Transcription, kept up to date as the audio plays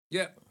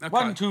Yeah, okay.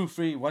 1, 2,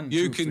 3, 1, 2,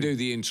 3. You can do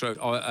the intro.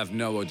 I have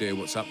no idea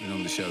what's happening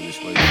on the show this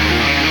week.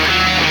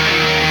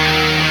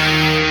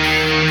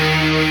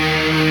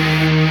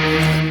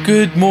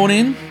 Good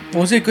morning.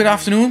 What was it? Good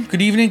afternoon,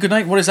 good evening, good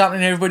night. What is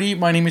happening, everybody?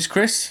 My name is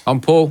Chris. I'm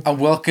Paul. And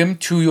welcome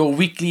to your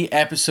weekly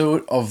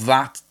episode of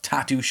That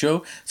Tattoo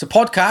Show. It's a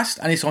podcast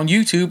and it's on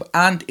YouTube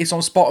and it's on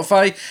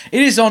Spotify.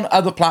 It is on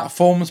other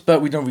platforms,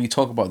 but we don't really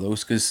talk about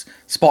those because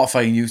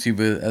Spotify and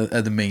YouTube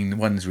are the main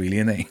ones, really,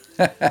 aren't they?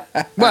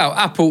 Well,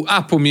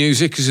 Apple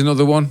Music is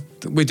another one.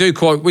 We do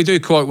quite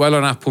well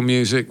on Apple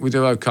Music. We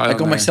do okay. I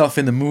got myself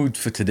in the mood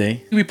for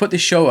today. We put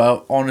this show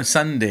out on a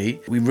Sunday.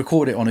 We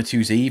record it on a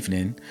Tuesday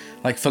evening.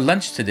 Like for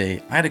lunch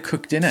today, I had a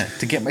cooked dinner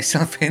to get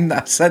myself in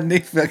that Sunday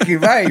fucking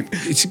vibe.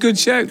 It's a good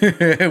show.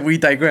 We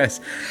digress.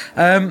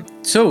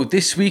 So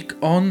this week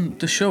on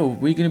the show,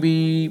 we're going to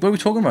be... What are we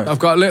talking about? I've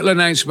got a little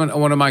announcement I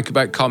want to make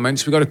about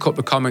comments. We've got a couple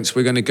of comments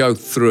we're going to go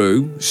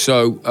through.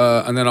 So,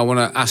 and then I want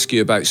to ask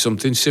you about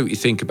something, see what you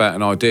think about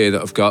an idea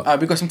that I've got.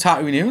 We've got some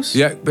tattoo news.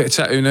 Yeah, bit of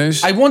tattoo news.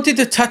 I wanted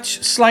to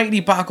touch slightly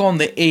back on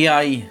the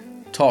AI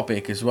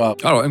topic as well.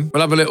 All right,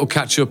 we'll have a little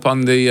catch up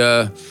on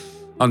the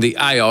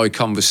AI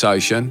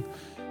conversation,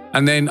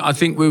 and then I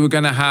think we were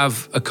going to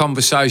have a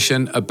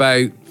conversation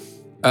about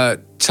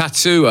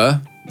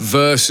tattooer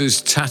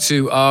versus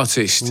tattoo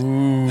artist.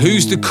 Ooh.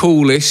 Who's the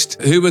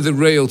coolest? Who are the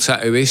real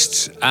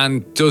tattooists?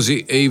 And does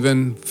it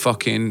even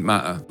fucking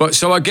matter? But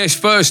so I guess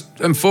first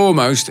and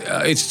foremost,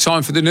 it's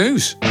time for the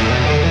news.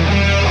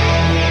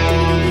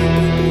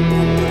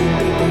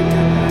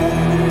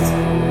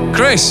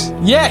 Chris.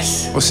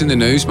 Yes. What's in the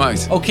news,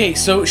 mate? Okay,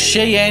 so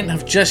Cheyenne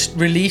have just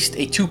released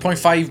a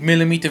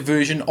 2.5mm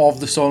version of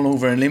the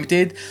Solnova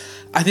Unlimited.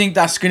 I think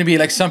that's going to be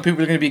like, some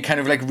people are going to be kind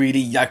of like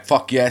really like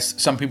fuck yes.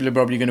 Some people are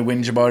probably going to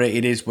whinge about it.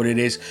 It is what it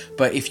is.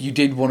 But if you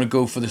did want to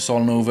go for the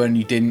Solnova and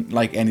you didn't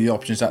like any of the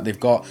options that they've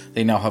got,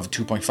 they now have a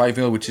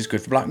 2.5mm, which is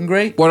good for black and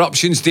grey. What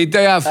options did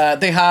they have?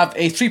 They have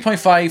a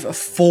 3.5, a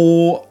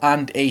 4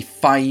 and a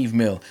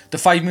 5mm. The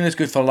 5mm is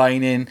good for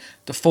lining.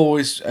 The 4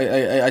 is,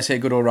 I say,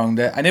 good all round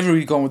there. I never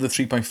really gone with the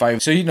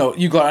 3.5. So, you know,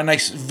 you got a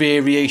nice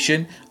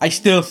variation. I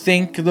still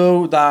think,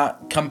 though,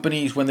 that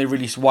companies, when they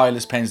release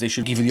wireless pens, they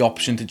should give you the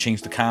option to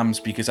change the cams,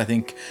 because I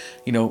think,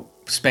 you know,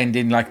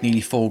 spending like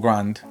nearly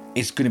 $4,000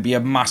 is going to be a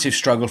massive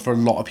struggle for a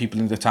lot of people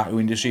in the tattoo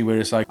industry, where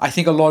it's like, I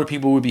think a lot of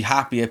people would be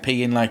happier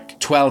paying like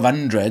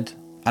 $1,200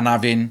 and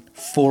having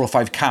 4 or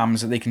 5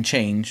 cams that they can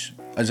change,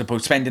 as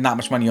opposed to spending that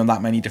much money on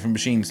that many different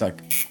machines.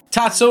 Like,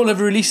 Tatsoul have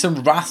released some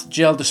Wrath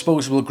Gel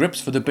disposable grips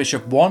for the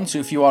Bishop 1. So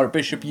if you are a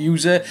Bishop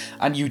user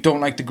and you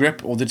don't like the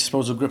grip or the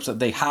disposable grips that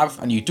they have,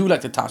 and you do like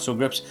the Tatsoul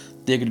grips,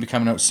 they're going to be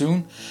coming out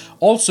soon.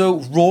 Also,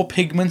 raw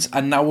pigments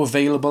are now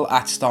available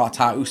at Star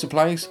Tattoo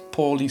Supplies.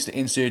 Paul needs to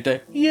insert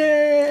there.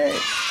 Yay!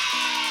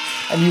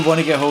 And you want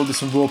to get hold of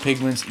some raw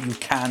pigments, you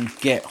can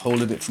get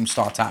hold of it from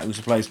Star Tattoo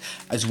Supplies,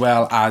 as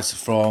well as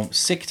from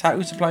Sick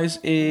Tattoo Supplies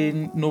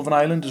in Northern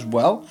Ireland as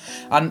well.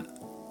 And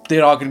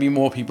there are going to be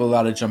more people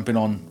that are jumping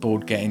on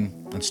board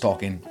getting and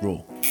stocking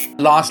raw.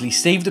 Lastly,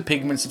 Save the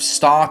Pigments have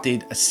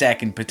started a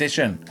second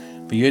petition.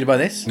 Have you heard about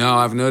this? No,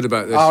 I haven't heard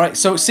about this. Alright,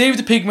 so Save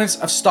the Pigments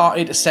have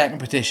started a second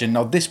petition.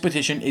 Now, this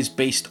petition is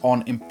based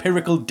on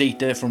empirical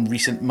data from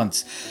recent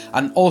months.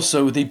 And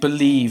also, they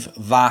believe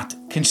that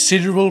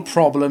considerable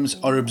problems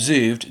are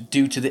observed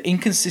due to the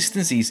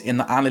inconsistencies in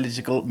the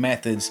analytical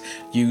methods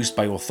used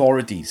by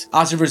authorities.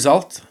 As a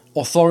result,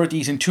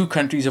 authorities in 2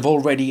 countries have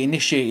already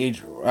initiated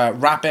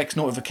RAPEX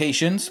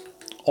notifications,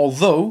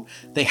 although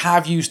they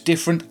have used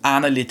different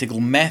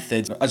analytical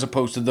methods as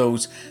opposed to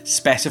those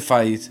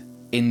specified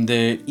in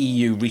the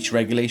EU REACH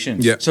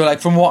regulations. Yeah. So,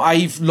 like, from what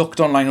I've looked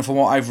online and from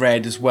what I've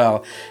read as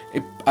well,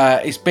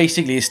 it's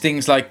basically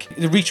things like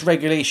the REACH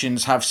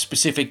regulations have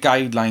specific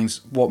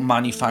guidelines what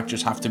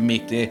manufacturers have to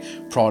make their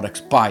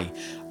products by.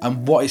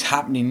 And what is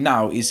happening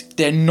now is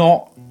they're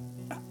not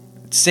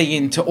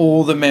saying to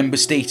all the member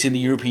states in the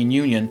European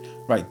Union,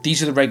 right,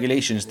 these are the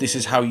regulations, this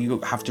is how you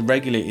have to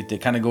regulate it. They're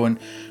kind of going,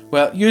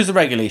 well, here's the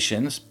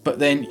regulations, but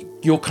then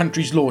your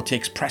country's law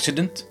takes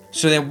precedent.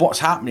 So then what's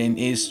happening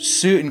is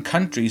certain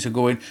countries are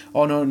going,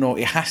 oh, no,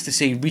 it has to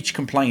say REACH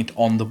compliant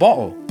on the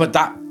bottle. But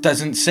that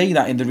doesn't say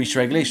that in the REACH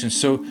regulations.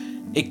 So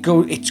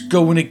it's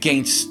going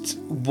against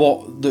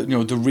what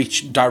the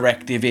REACH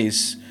directive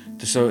is.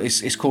 So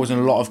it's causing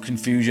a lot of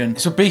confusion.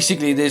 So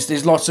basically,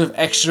 there's lots of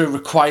extra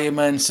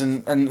requirements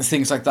and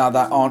things like that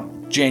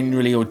aren't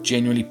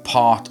genuinely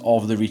part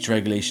of the REACH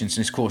regulations,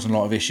 and it's causing a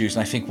lot of issues.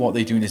 And I think what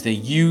they're doing is they're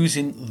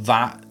using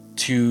that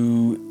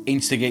to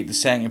instigate the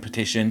second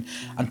petition,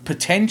 and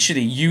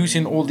potentially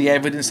using all the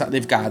evidence that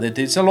they've gathered.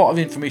 There's a lot of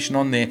information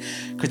on there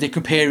because they're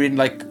comparing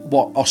like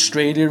what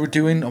Australia are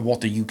doing and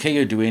what the UK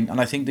are doing,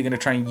 and I think they're going to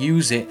try and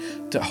use it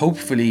to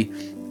hopefully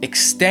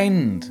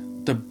extend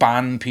the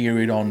ban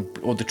period on,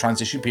 or the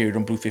transition period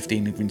on Blue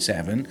 15 and Green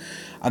 7,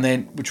 and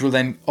then which will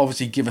then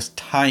obviously give us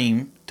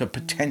time to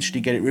potentially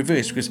get it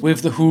reversed, because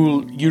with the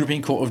whole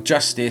European Court of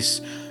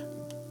Justice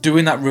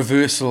doing that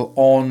reversal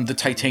on the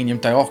titanium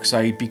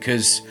dioxide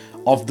because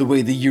of the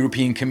way the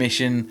European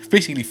Commission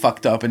basically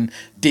fucked up and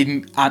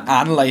didn't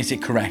analyse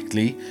it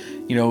correctly.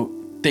 You know,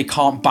 they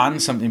can't ban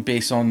something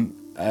based on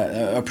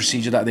a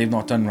procedure that they've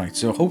not done right.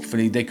 So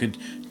hopefully they could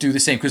do the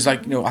same, because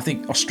like, you know, I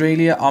think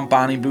Australia aren't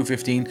banning Blue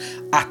 15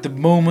 at the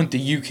moment.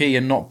 The UK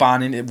are not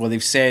banning it. Well,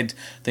 they've said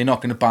they're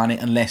not going to ban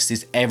it unless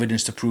there's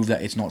evidence to prove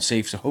that it's not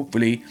safe. So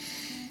hopefully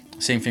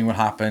same thing will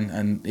happen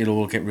and it'll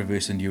all get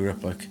reversed in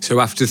Europe. Like, so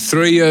after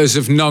 3 years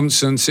of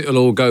nonsense, it'll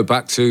all go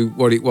back to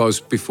what it was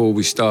before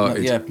we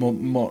started. Yeah,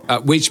 more.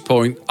 At which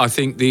point, I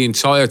think the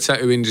entire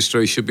tattoo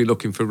industry should be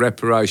looking for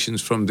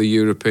reparations from the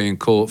European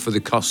Court for the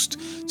cost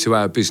to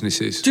our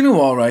businesses. Do you know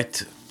what,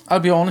 right? I'll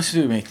be honest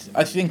with you, mate.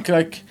 I think,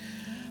 like,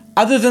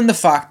 other than the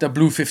fact that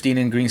Blue 15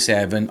 and Green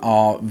 7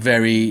 are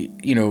very,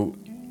 you know,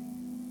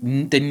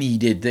 they're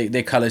needed,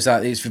 their colours,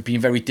 that it's been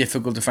very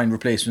difficult to find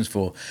replacements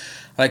for.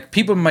 Like,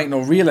 people might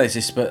not realise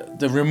this, but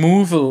the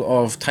removal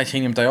of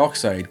titanium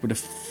dioxide would have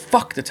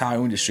fucked the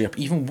tattoo industry up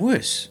even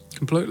worse.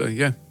 Completely,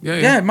 yeah.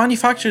 Yeah,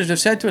 manufacturers have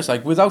said to us,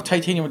 like, without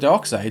titanium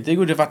dioxide, they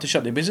would have had to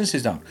shut their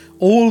businesses down.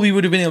 All we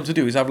would have been able to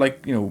do is have,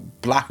 like, you know,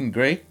 black and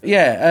grey.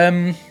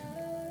 Yeah,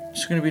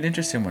 it's going to be an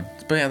interesting one.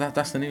 But yeah,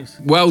 that's the news.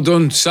 Well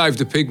done, Save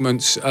the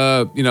Pigments.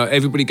 You know,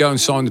 everybody go and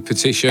sign the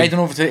petition. Head on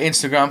over to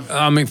Instagram.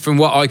 I mean, from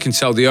what I can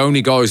tell, the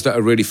only guys that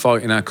are really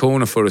fighting our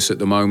corner for us at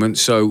the moment.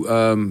 So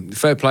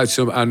fair play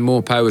to them and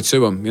more power to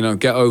them. You know,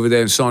 get over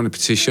there and sign the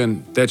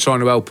petition. They're trying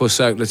to help us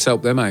out. Let's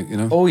help them out, you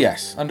know. Oh,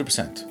 yes,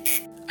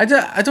 100%. I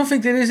don't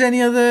think there is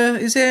any other...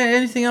 Is there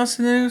anything else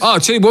in the news? Oh, I'll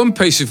tell you one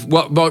piece of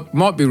what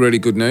might be really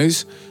good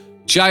news.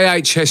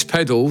 JHS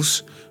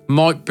Pedals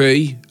might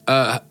be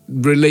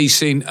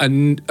releasing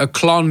a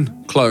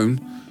clone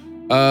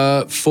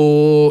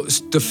for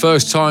the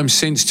first time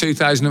since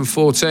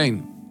 2014,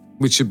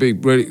 which would be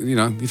really, you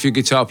know, if you're a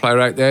guitar player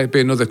out there, it'd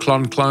be another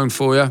clone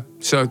for you.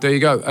 So there you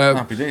go.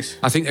 Happy days.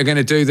 I think they're going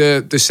to do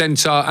the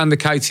Centaur and the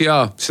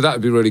KTR, so that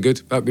would be really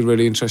good. That'd be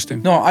really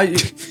interesting. No,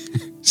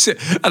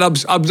 And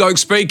I'm like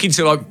speaking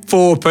to like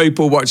 4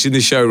 people watching the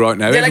show right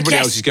now. They're Everybody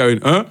like, yes. else is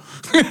going, huh?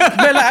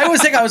 Well, I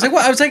was like,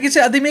 what? I was like,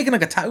 are they making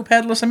like a tattoo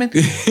pedal or something?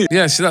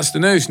 Yeah, so that's the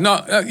news.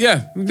 No,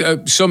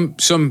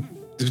 some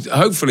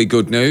hopefully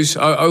good news.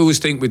 I always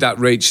think with that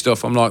Reach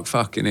stuff, I'm like,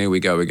 fucking here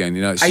we go again.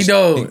 You know, I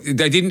know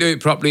they didn't do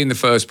it properly in the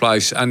first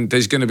place, and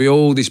there's going to be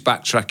all this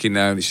backtracking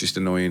now, and it's just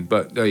annoying.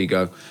 But there you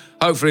go.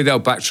 Hopefully they'll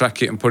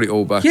backtrack it and put it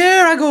all back.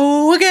 Here I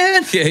go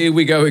again. Yeah, here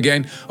we go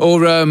again. Or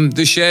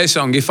the Cher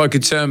song, If I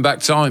Could Turn Back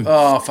Time.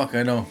 Oh, fuck,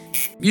 I know.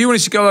 You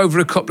wanted to go over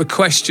a couple of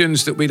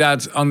questions that we'd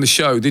had on the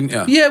show, didn't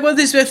you? Yeah, well,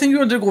 I think you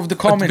wanted to go over the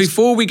comments. But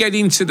before we get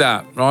into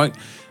that, right,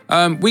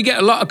 we get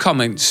a lot of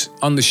comments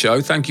on the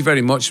show. Thank you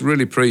very much.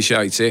 Really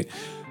appreciate it.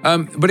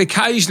 But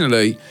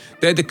occasionally,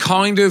 they're the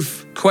kind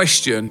of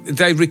question,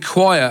 they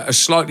require a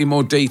slightly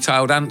more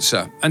detailed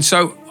answer. And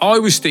so I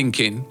was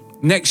thinking,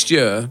 next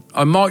year,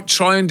 I might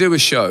try and do a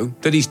show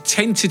that is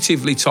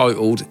tentatively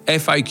titled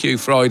FAQ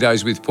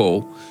Fridays with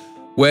Paul,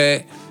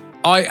 where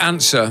I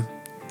answer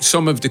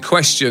some of the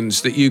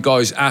questions that you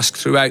guys ask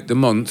throughout the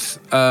month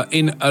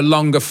in a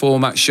longer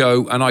format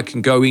show, and I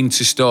can go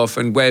into stuff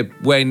and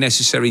where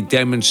necessary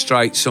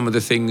demonstrate some of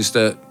the things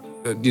that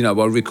you know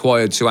are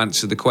required to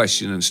answer the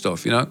question and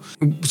stuff, you know.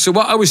 So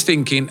what I was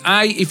thinking,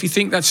 if you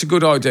think that's a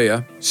good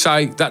idea,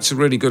 say that's a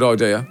really good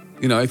idea.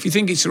 You know, if you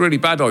think it's a really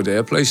bad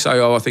idea, please say,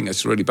 I think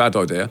it's a really bad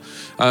idea.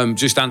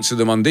 Just answer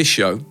them on this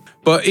show.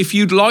 But if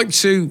you'd like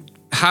to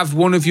have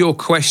one of your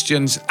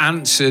questions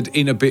answered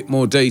in a bit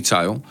more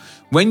detail,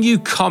 when you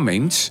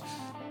comment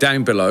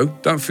down below,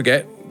 don't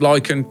forget,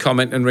 like and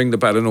comment and ring the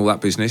bell and all that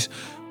business.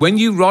 When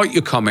you write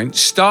your comment,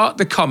 start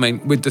the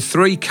comment with the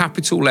 3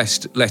 capital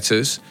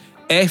letters,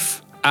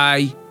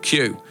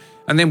 FAQ.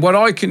 And then what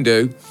I can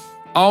do,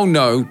 I'll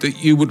know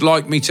that you would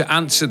like me to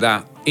answer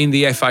that in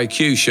the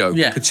FAQ show,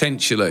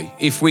 potentially,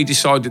 if we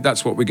decide that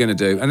that's what we're going to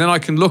do. And then I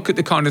can look at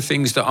the kind of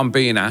things that I'm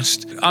being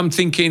asked. I'm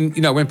thinking,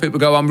 you know, when people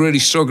go, I'm really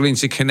struggling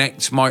to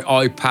connect my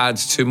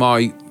iPad to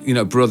my, you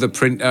know, brother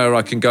printer,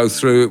 I can go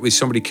through it with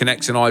somebody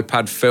connects an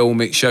iPad,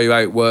 film it, show you how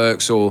it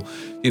works. Or,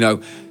 you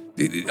know,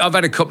 I've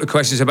had a couple of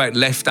questions about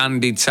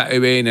left-handed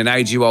tattooing and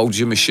how do you hold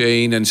your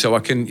machine. And so I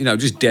can, you know,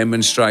 just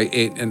demonstrate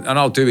it. And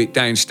I'll do it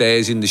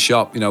downstairs in the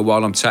shop, you know,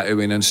 while I'm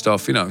tattooing and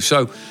stuff, you know.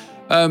 So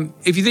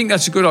if you think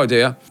that's a good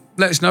idea,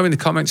 let us know in the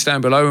comments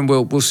down below, and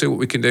we'll see what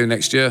we can do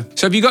next year.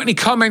 So, have you got any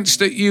comments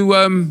that you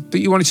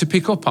wanted to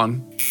pick up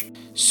on?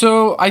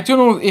 So, I don't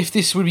know if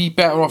this would be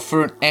better off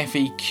for an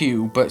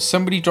FAQ, but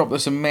somebody dropped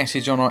us a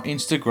message on our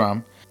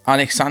Instagram,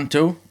 Alex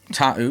Santo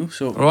Tattoo.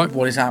 So,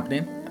 What is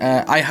happening?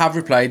 I have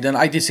replied, and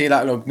I did say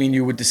that, look, me and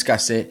you would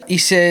discuss it. He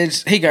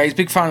says, hey guys,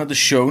 big fan of the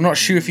show. Not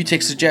sure if you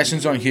take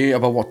suggestions on here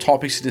about what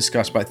topics to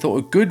discuss, but I thought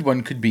a good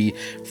one could be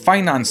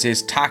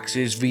finances,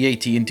 taxes,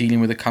 VAT, and dealing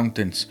with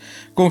accountants.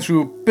 Going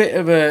through a bit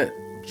of a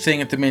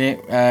thing at the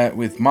minute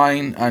with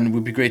mine, and it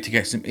would be great to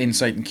get some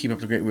insight and keep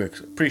up the great work.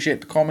 So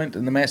appreciate the comment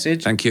and the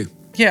message. Thank you.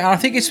 Yeah, and I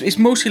think it's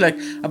mostly like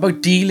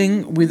about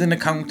dealing with an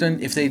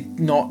accountant if they're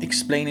not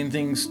explaining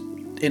things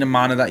in a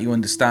manner that you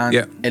understand.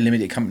 Yeah. A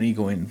limited company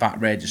going VAT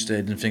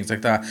registered and things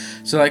like that.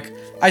 So like,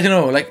 I don't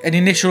know, like an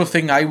initial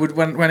thing I would,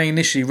 when I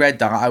initially read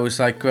that, I was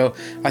like, well,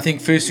 I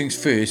think first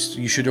things first,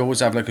 you should always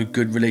have like a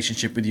good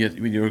relationship with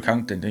your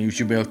accountant, and you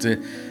should be able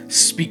to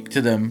speak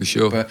to them. For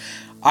sure. But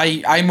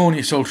I'm only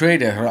a sole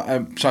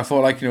trader, so I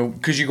thought, like, you know,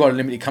 because you got a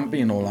limited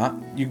company and all that,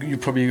 you're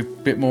probably a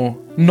bit more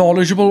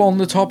knowledgeable on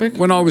the topic.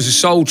 When I was a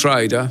sole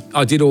trader,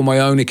 I did all my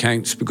own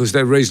accounts because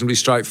they're reasonably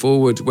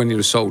straightforward. When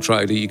you're a sole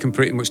trader, you can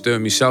pretty much do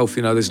them yourself.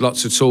 You know, there's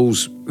lots of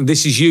tools.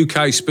 This is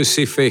UK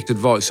specific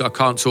advice. I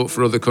can't talk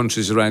for other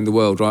countries around the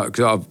world, right?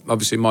 Because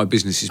obviously my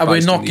business is based in the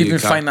UK. We're not giving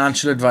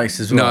financial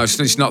advice as well. No,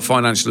 it's not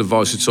financial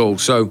advice at all.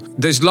 So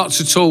there's lots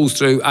of tools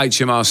through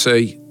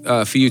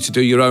HMRC for you to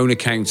do your own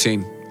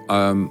accounting.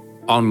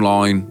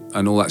 Online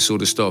and all that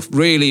sort of stuff.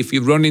 Really, if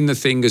you're running the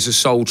thing as a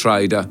sole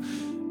trader,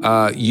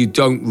 you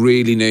don't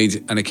really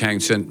need an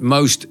accountant.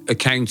 Most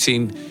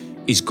accounting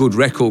is good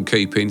record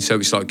keeping, so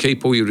it's like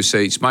keep all your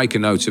receipts, make a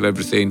note of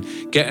everything,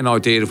 get an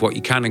idea of what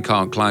you can and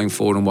can't claim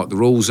for and what the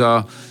rules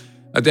are.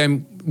 And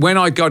then when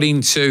I got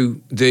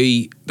into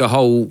the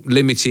whole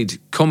limited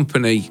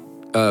company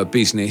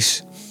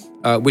business,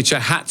 which I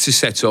had to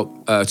set up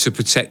to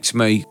protect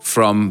me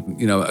from,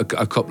 you know,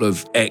 a couple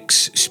of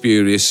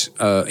ex-spurious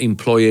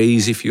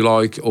employees, if you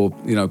like, or,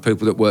 you know,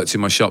 people that worked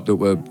in my shop that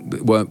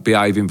weren't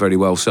behaving very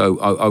well. So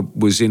I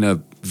was in a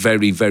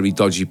very, very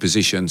dodgy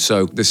position.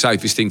 So the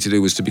safest thing to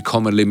do was to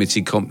become a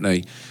limited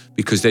company,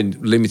 because then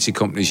limited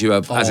companies, you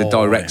have, as a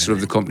director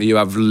of the company, you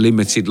have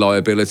limited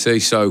liability.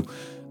 So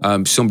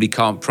somebody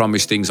can't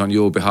promise things on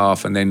your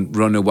behalf and then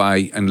run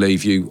away and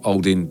leave you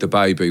holding the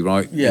baby,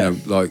 right? Yeah. You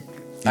know, like,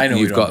 I know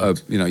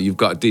you've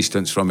got a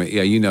distance from it.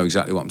 Yeah, you know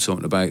exactly what I'm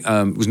talking about.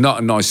 It was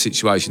not a nice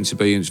situation to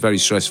be in. It's very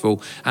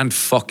stressful and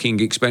fucking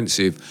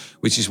expensive,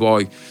 which is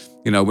why,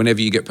 you know, whenever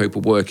you get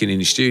people working in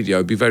the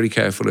studio, be very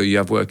careful who you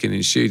have working in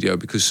the studio,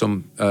 because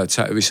some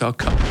tattooists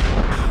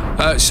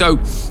are so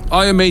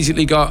I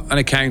immediately got an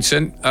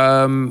accountant,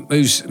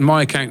 who's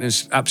my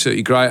accountant's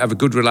absolutely great. I have a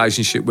good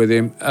relationship with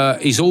him.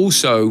 He's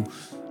also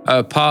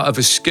part of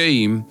a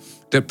scheme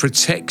that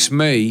protects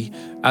me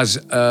as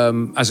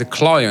a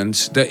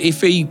client, that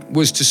if he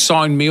was to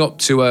sign me up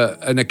to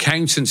an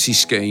accountancy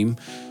scheme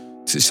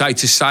to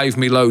save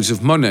me loads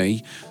of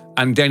money,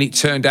 and then it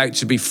turned out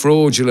to be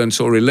fraudulent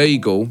or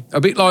illegal, a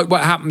bit like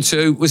what happened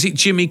to, was it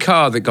Jimmy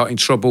Carr that got in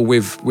trouble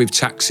with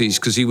taxis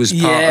because he was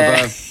part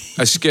of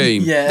a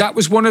scheme? Yeah. That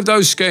was one of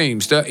those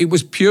schemes that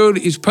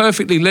it's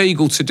perfectly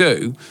legal to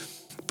do,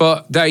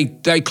 but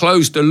they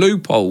closed the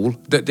loophole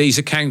that these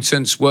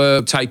accountants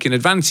were taking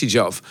advantage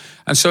of.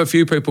 And so a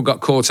few people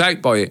got caught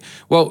out by it.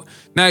 Well,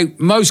 now,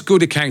 most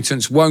good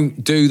accountants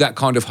won't do that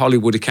kind of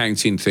Hollywood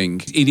accounting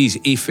thing. It is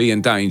iffy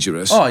and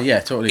dangerous. Oh, yeah,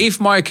 totally. If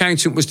my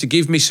accountant was to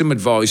give me some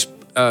advice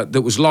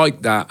that was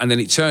like that, and then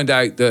it turned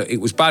out that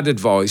it was bad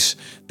advice,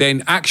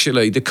 then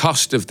actually the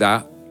cost of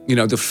that, you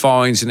know, the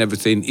fines and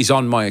everything, is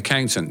on my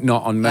accountant,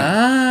 not on me.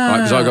 Right?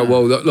 Because I go,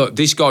 well, look,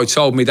 this guy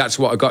told me that's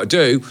what I got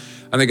to do.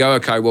 And they go,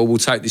 okay, well, we'll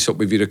take this up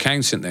with your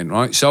accountant then,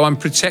 right? So I'm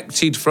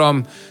protected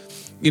from,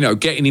 you know,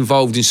 getting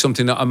involved in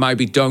something that I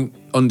maybe don't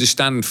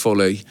understand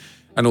fully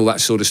and all that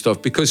sort of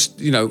stuff. Because,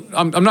 you know,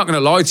 I'm not going to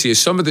lie to you,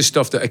 some of the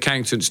stuff that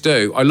accountants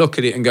do, I look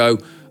at it and go,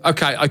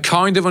 okay, I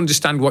kind of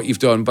understand what you've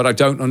done, but I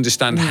don't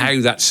understand how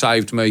that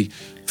saved me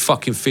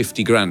fucking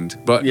 50 grand.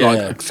 But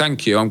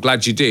thank you, I'm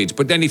glad you did.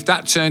 But then if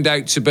that turned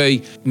out to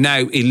be now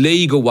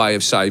illegal way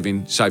of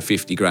saving, say,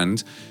 50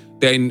 grand,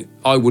 then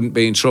I wouldn't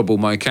be in trouble,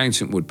 my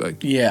accountant would be.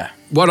 Yeah.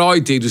 What I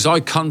did was I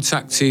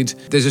contacted,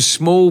 there's a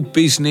small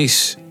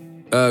business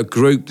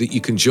group that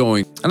you can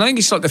join. And I think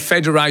it's like the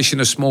Federation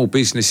of Small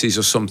Businesses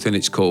or something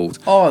it's called.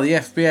 Oh, the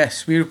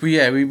FBS. We've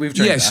joined that.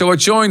 Yeah, so I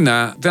joined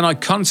that. Then I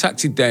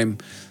contacted them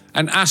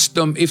and asked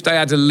them if they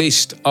had a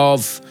list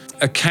of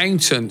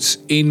accountants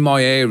in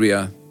my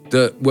area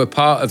that were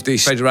part of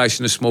this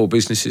Federation of Small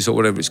Businesses or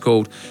whatever it's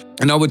called.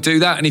 And I would do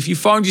that. And if you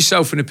find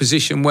yourself in a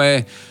position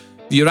where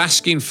you're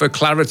asking for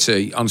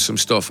clarity on some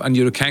stuff and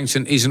your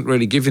accountant isn't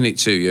really giving it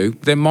to you,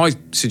 then my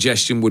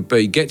suggestion would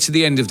be get to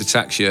the end of the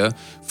tax year,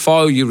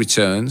 file your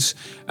returns,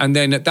 and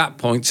then at that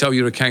point tell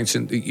your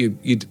accountant that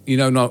you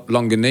no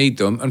longer need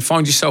them and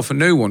find yourself a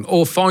new one,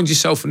 or find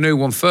yourself a new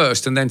one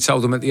first and then tell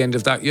them at the end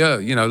of that year,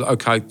 you know,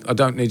 okay, I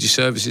don't need your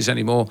services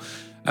anymore,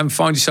 and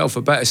find yourself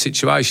a better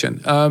situation.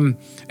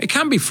 It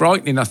can be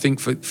frightening, I think,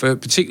 for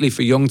particularly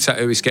for young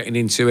tattooists getting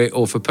into it,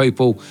 or for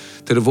people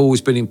that have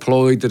always been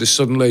employed that are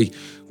suddenly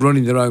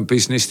running their own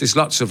business. There's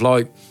lots of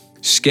like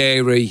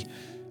scary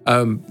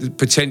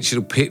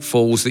potential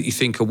pitfalls that you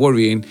think are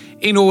worrying.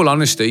 In all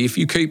honesty, if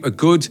you keep a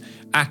good,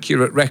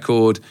 accurate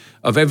record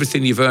of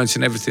everything you've earned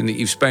and everything that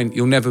you've spent,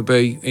 you'll never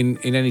be in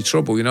any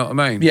trouble, you know what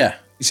I mean? Yeah.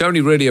 It's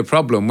only really a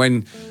problem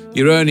when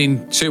you're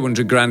earning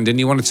 200 grand and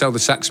you want to tell the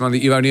taxman that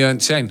you only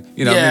earned 10.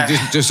 You know, Yeah.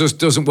 it just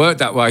doesn't work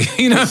that way.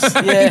 You know,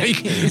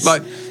 Yeah.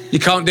 like you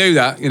can't do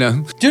that. You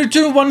know. Do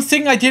you know one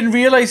thing I didn't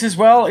realise as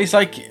well is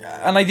like,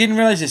 and I didn't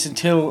realise this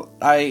until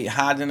I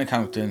had an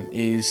accountant,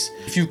 is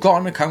if you've got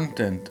an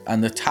accountant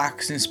and the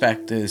tax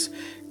inspectors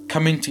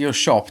come into your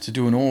shop to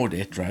do an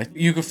audit, right?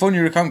 You can phone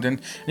your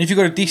accountant, and if you've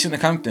got a decent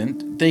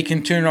accountant, they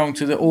can turn around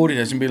to the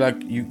auditors and be like,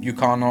 you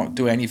cannot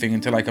do anything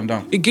until I come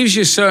down. It gives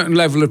you a certain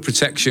level of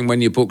protection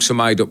when your books are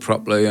made up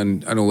properly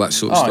and all that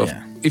sort of stuff.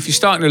 Yeah. If you're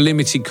starting a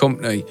limited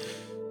company,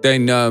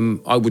 then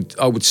I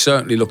would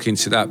certainly look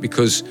into that,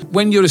 because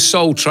when you're a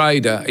sole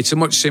trader, it's a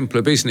much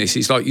simpler business.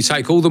 It's like you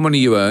take all the money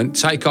you earn,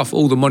 take off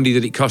all the money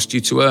that it cost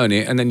you to earn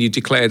it, and then you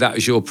declare that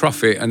as your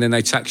profit, and then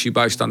they tax you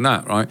based on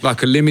that, right?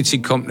 Like a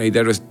limited company,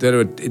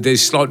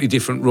 there's slightly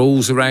different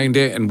rules around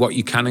it and what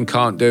you can and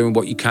can't do and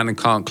what you can and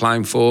can't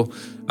claim for.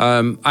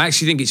 I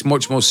actually think it's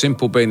much more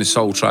simple being a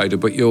sole trader,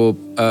 but you're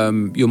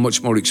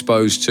much more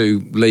exposed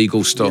to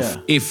legal stuff.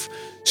 Yeah. If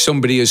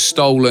somebody has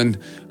stolen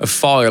a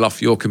file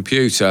off your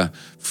computer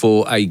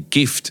for a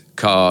gift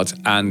card,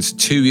 and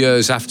 2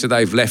 years after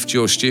they've left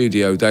your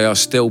studio, they are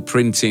still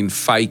printing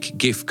fake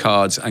gift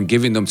cards and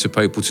giving them to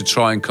people to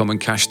try and come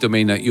and cash them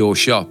in at your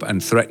shop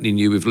and threatening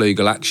you with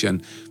legal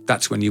action,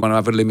 that's when you want to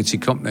have a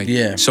limited company.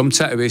 Yeah. Some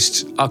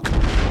tattooists are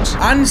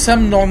And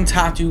some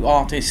non-tattoo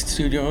artist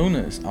studio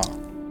owners are.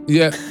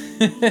 Yeah.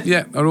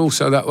 Yeah, are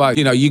also that way.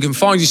 You know, you can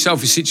find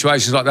yourself in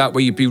situations like that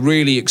where you'd be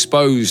really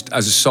exposed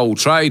as a sole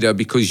trader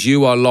because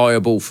you are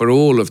liable for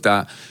all of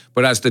that.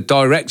 But as the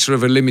director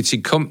of a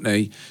limited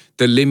company,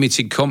 the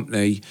limited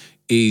company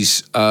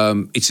is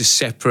it's a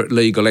separate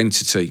legal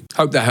entity.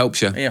 Hope that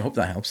helps you. Yeah, I hope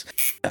that helps.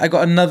 I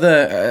got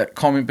another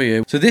comment for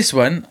you. So this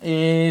one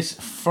is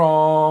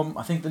from,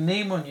 I think the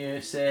name on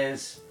here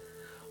says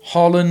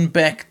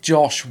Hollenbeck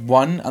Josh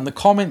 1, and the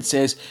comment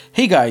says,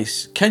 "Hey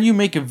guys, can you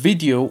make a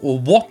video, or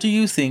what do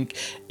you think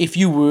if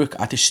you work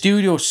at a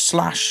studio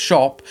 /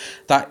 shop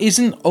that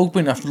isn't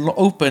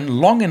open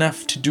long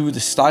enough to do the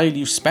style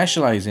you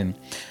specialize in?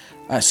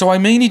 So I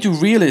mainly do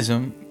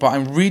realism, but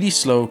I'm really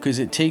slow because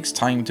it takes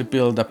time to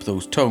build up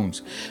those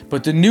tones.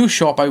 But the new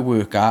shop I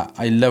work at,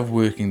 I love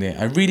working there.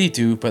 I really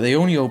do, but they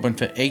only open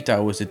for 8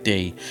 hours a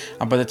day.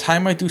 And by the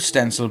time I do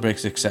stencil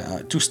breaks, etc.,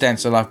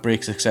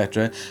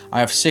 I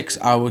have 6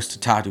 hours to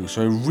tattoo.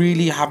 So I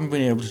really haven't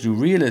been able to do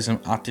realism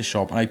at the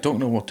shop, and I don't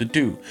know what to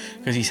do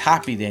because he's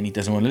happy there and he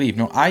doesn't want to leave."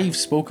 Now, I've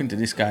spoken to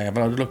this guy. I've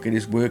had a look at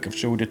his work. I've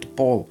showed it to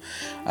Paul.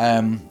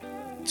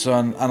 So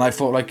and I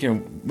thought, like, you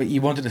know, he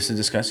wanted us to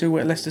discuss it.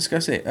 Well, let's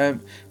discuss it.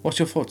 What's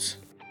your thoughts?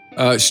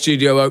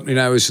 Studio opening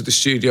hours are the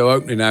studio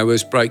opening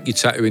hours. Break your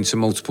tattoo into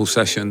multiple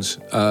sessions.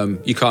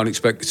 You can't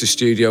expect a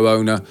studio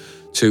owner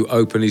to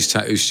open his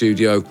tattoo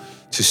studio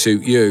to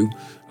suit you.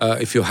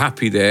 If you're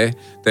happy there,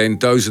 then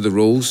those are the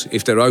rules.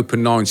 If they're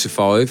open 9 to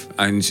 5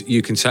 and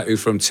you can tattoo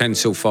from 10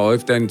 till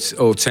 5, then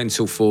or 10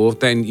 till 4,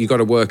 then you got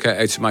to work out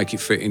how to make it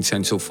fit in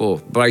 10 till 4.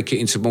 Break it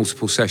into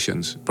multiple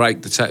sessions.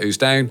 Break the tattoos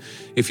down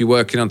if you're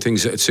working on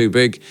things that are too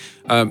big.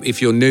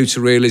 If you're new to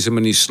realism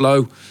and you're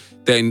slow,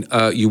 then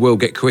you will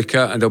get quicker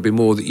and there'll be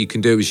more that you can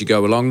do as you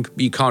go along.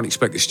 You can't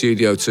expect the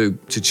studio to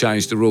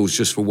change the rules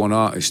just for one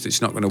artist.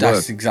 It's not going to work.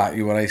 That's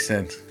exactly what I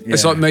said. Yeah.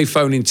 It's like me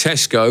phoning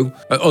Tesco.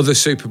 Other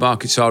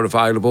supermarkets are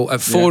available at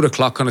 4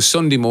 o'clock on a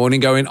Sunday morning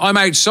going, "I'm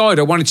outside,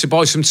 I wanted to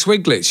buy some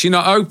Twiglets. You're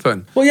not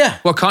open." Well, yeah.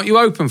 "Well, can't you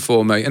open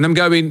for me?" And I'm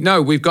going,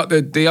 "No, we've got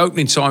the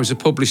opening times are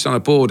published on a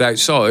board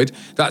outside.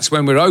 That's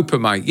when we're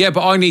open, mate." "Yeah,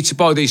 but I need to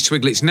buy these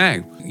Twiglets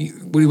now."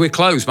 "We're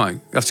closed, mate.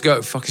 You have to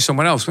go fucking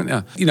somewhere else, wouldn't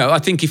you?" You know, I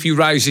think if you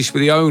raise this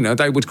with the owner,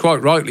 they would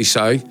quite rightly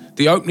say,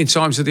 the opening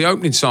times are the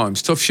opening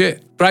times. Tough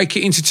shit. Break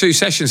it into 2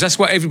 sessions. That's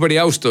what everybody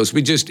else does.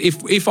 We just,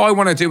 if I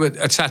want to do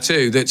a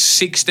tattoo that's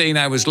 16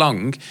 hours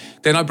long,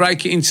 then I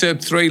break it into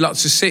 3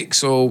 lots of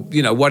 6, or,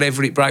 you know,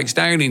 whatever it breaks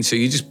down into.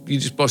 You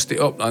just bust it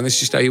up, and that's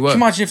just how you work.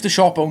 Imagine if the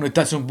shop owner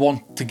doesn't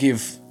want to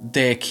give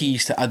their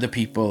keys to other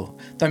people.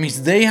 That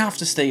means they have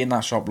to stay in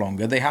that shop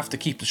longer. They have to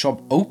keep the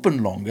shop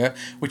open longer,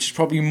 which is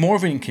probably more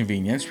of an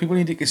inconvenience. People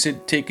need to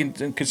take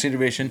into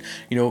consideration,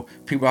 you know,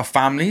 people have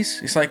families.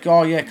 It's like,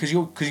 oh yeah, because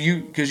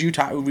you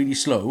tattoo really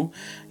slow,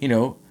 you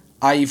know,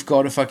 I've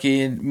got to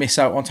fucking miss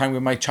out on time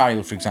with my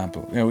child, for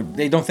example. You know,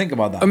 they don't think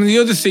about that. I mean, the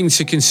other thing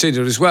to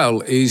consider as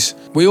well is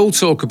we all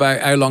talk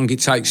about how long it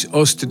takes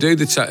us to do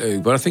the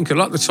tattoo, but I think a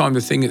lot of the time the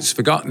thing that's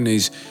forgotten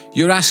is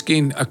you're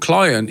asking a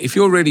client, if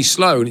you're really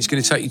slow and it's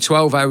going to take you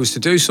 12 hours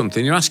to do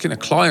something, you're asking a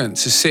client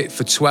to sit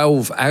for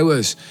 12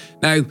 hours.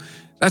 Now,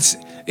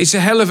 it's a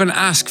hell of an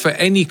ask for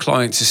any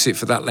client to sit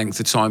for that length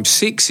of time.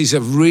 6 is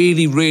a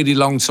really, really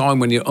long time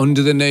when you're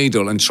under the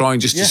needle and trying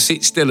just to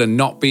sit still and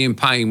not be in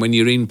pain when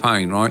you're in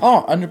pain, right?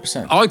 Oh,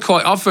 100%. I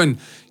quite often,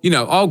 you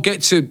know,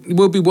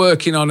 we'll be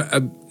working on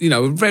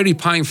a very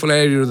painful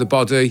area of the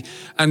body,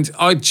 and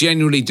I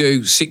generally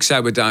do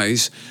 6-hour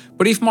days.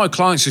 But if my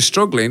clients are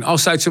struggling, I'll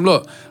say to them,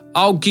 look,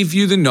 I'll give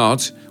you the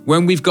nod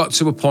when we've got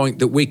to a point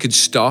that we could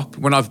stop,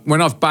 when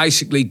I've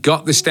basically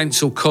got the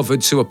stencil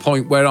covered to a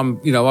point where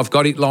I've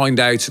got it lined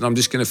out and I'm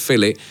just going to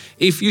fill it.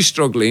 If you're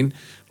struggling,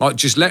 like,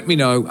 just let me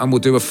know and we'll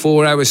do a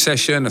 4-hour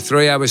session, a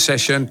 3-hour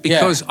session,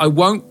 because I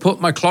won't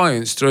put my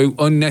clients through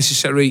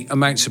unnecessary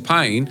amounts of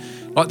pain.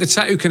 Like, the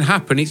tattoo can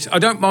happen. I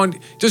don't mind.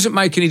 It doesn't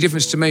make any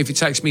difference to me if it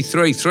takes me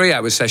 3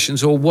 3-hour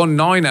sessions or 1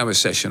 9-hour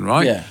session,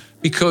 right? Yeah.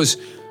 Because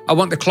I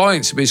want the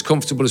client to be as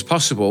comfortable as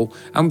possible.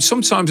 And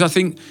sometimes I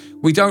think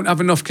we don't have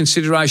enough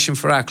consideration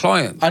for our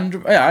client.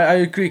 And I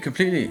agree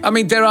completely. I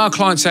mean, there are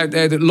clients out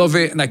there that love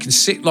it and they can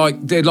sit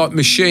they're like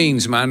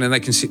machines, man, and they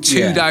can sit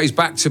 2 days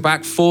back to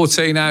back,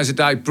 14 hours a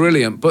day,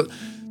 brilliant. But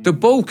the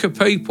bulk of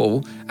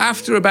people,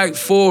 after about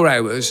 4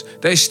 hours,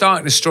 they're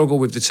starting to struggle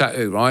with the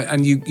tattoo, right?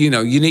 And you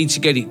need to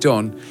get it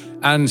done.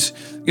 And,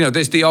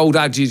 there's the old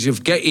adage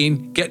of get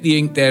in, get the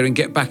ink there and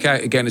get back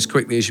out again as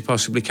quickly as you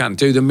possibly can.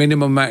 Do the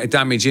minimum amount of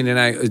damage in and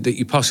out that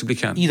you possibly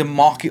can. Either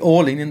mark it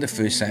all in the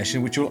first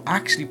session, which will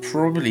actually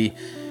probably...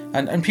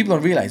 And people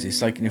don't realise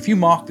this, like, if you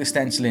mark the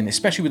stencil in,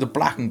 especially with a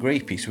black and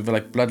grey piece, with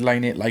like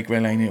bloodline it, light grey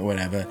line it, or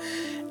whatever,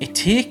 it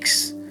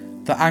takes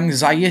the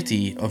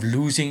anxiety of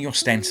losing your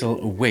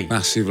stencil away.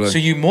 Massively. So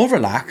you're more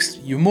relaxed,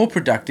 you're more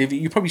productive,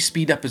 you probably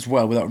speed up as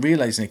well without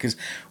realising it, because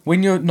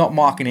when you're not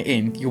marking it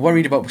in, you're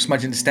worried about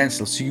smudging the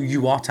stencil, so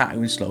you are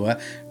tattooing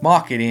slower,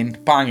 mark it in,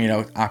 bang it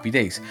out, happy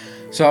days.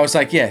 So I was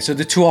like, so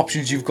the two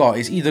options you've got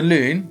is either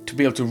learn to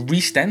be able to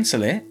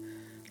re-stencil it,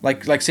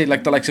 like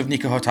the likes of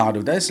Nico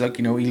Hurtado does, he'll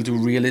do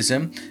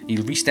realism,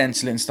 he'll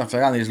re-stencil it and stuff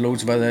like that. There's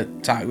loads of other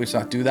tattooists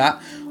that do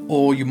that,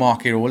 or you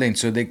mark it all in.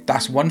 So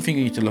that's one thing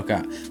you need to look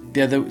at.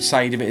 The other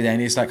side of it then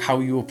is like how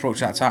you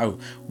approach that tattoo,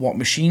 what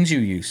machines you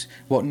use,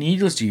 what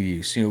needles do you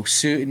use.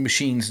 Certain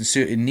machines and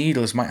certain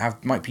needles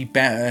might be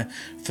better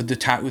for the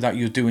tattoo that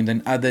you're doing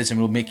than others,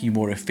 and will make you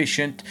more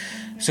efficient.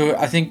 So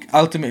I think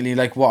ultimately,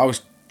 like, what I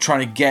was trying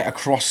to get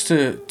across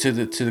to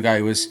the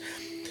guy was,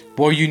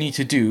 what you need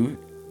to do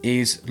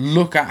is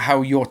look at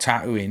how you're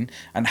tattooing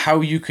and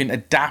how you can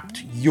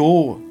adapt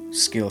your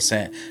skill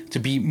set to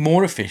be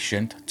more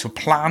efficient, to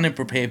plan and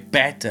prepare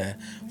better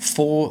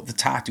for the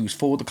tattoos,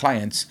 for the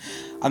clients,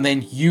 and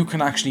then you can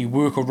actually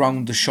work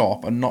around the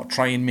shop and not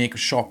try and make a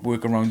shop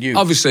work around you.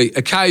 Obviously,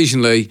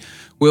 occasionally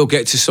we'll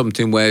get to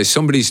something where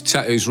somebody's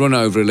tattoos run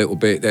over a little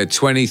bit. They're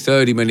 20,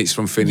 30 minutes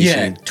from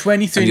finishing.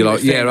 20, 30 and you're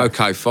like, minutes.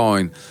 okay,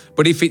 fine.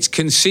 But if it's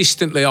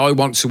consistently, I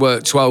want to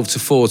work 12 to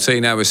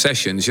 14 hour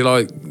sessions, you're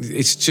like,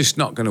 it's just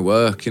not going to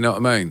work, you know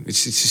what I mean?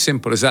 It's as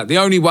simple as that. The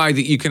only way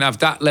that you can have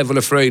that level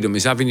of freedom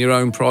is having your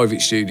own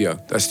private studio.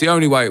 That's the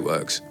only way it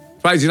works.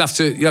 You have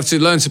to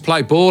learn to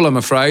play ball, I'm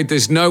afraid.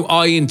 There's no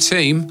I in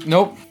team.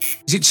 Nope.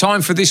 Is it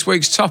time for this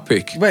week's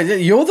topic? Well,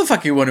 you're the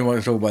fucking one who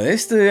wants to talk about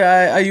this.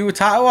 Are you a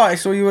tattoo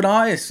artist or are you an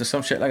artist or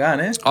some shit like that,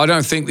 eh? I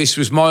don't think this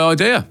was my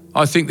idea.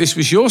 I think this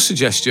was your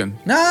suggestion.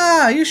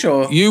 Nah, are you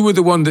sure? You were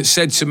the one that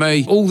said to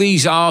me, all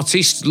these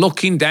artists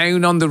looking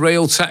down on the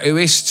real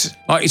tattooists.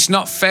 Like, it's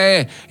not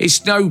fair.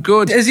 It's no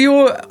good. Is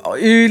your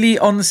early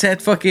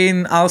onset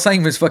fucking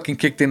Alzheimer's fucking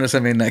kicked in or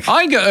something? Like,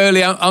 I got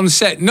early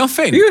onset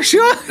nothing. Are you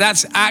sure?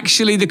 That's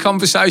actually the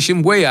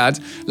conversation we had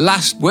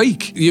last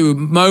week. You were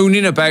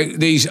moaning about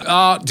these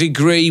art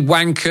degree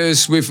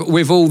wankers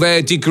with all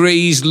their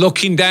degrees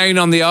looking down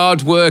on the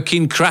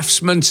hard-working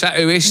craftsman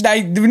tattooist.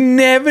 I would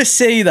never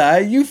say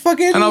that. You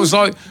fucking... And I was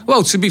like,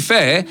 well, to be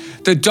fair,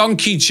 the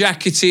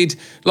donkey-jacketed,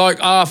 like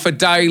Arthur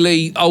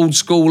Daly,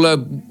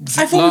 old-schooler...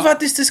 I thought we've had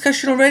this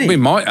discussion already. We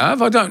might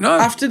have, I don't know.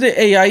 After the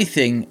AI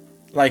thing,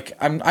 like,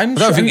 I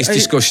don't think this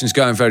discussion's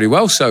going very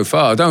well so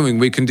far. I don't think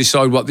we can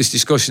decide what this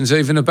discussion's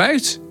even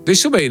about.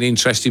 This will be an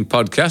interesting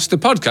podcast. The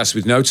podcast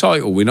with no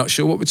title. We're not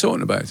sure what we're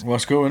talking about.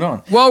 What's going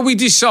on? While we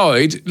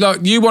decide, like,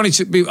 you wanted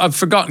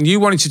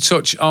to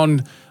touch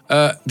on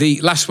the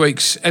last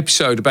week's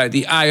episode about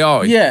the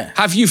AI. Yeah.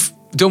 Have you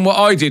done what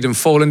I did and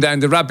fallen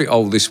down the rabbit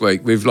hole this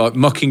week with, like,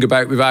 mucking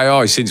about with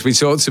AI since we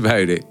talked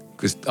about it?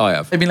 Because I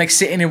have. I've been, like,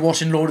 sitting and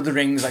watching Lord of the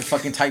Rings, like,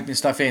 fucking typing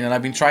stuff in, and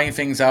I've been trying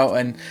things out,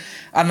 and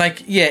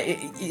like, yeah,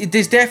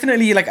 there's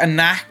definitely, like, a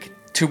knack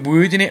to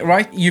wording it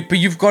right, but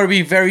you've got to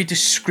be very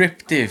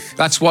descriptive.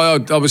 That's why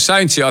I was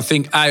saying to you, I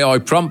think AI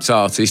prompt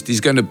artist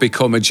is going to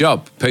become a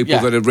job. People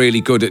that are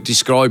really good at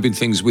describing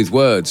things with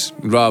words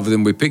rather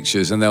than with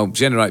pictures, and they'll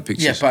generate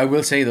pictures. Yeah, but I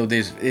will say though,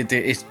 it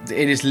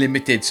is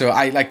limited. So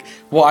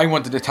what I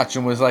wanted to touch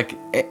on was, like,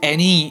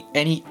 any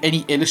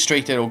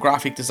illustrator or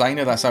graphic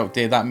designer that's out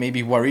there that may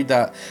be worried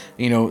that,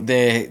 you know,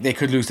 they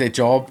could lose their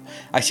job.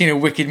 I seen a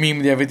wicked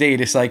meme the other day.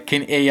 It's like,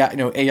 can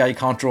AI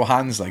can't draw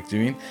hands, like,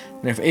 doing.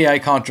 And if AI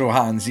can't draw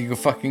hands, you're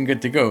fucking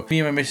good to go. Me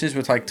and my missus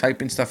were, like,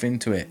 typing stuff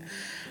into it.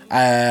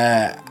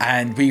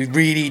 And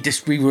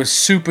we were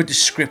super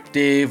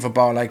descriptive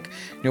about, like,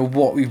 you know,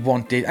 what we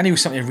wanted. And it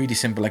was something really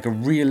simple, like a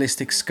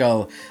realistic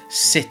skull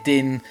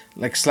sitting,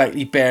 like,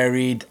 slightly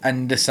buried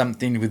under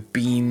something with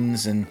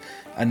beans and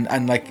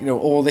like, you know,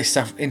 all this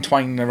stuff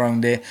entwining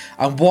around it.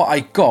 And what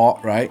I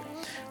got, right,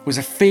 was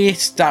a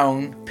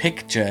face-down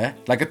picture,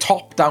 like a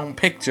top-down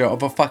picture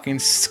of a fucking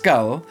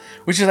skull,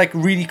 which is, like,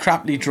 really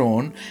crappily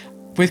drawn,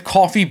 with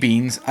coffee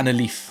beans and a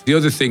leaf. The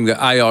other thing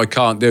that AI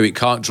can't do, it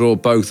can't draw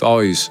both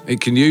eyes. It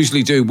can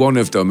usually do one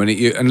of them, and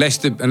unless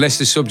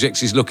the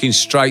subject is looking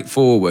straight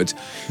forward,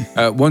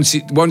 once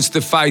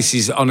the face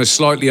is on a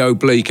slightly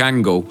oblique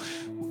angle,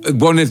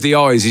 one of the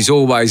eyes is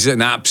always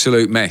an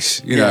absolute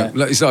mess. You know,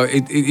 it's like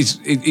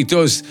it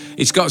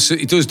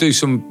does do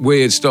some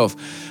weird stuff.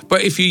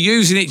 But if you're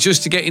using it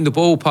just to get in the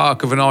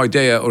ballpark of an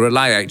idea or a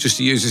layout, just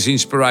to use as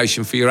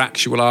inspiration for your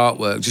actual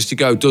artwork, just to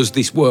go, does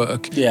this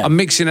work? Yeah. I'm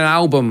mixing an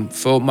album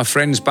for my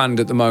friend's band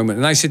at the moment,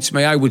 and they said to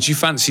me, "Hey, would you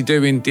fancy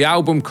doing the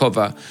album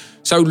cover?"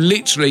 So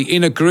literally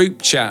in a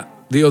group chat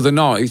the other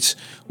night,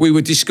 we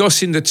were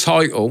discussing the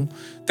title.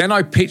 Then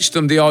I pitched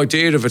them the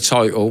idea of a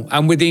title,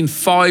 and within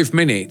 5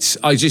 minutes,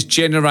 I just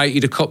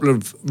generated a couple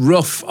of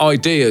rough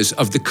ideas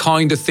of the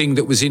kind of thing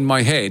that was in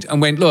my head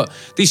and went, look,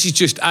 this is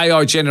just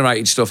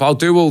AI-generated stuff. I'll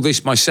do all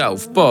this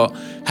myself, but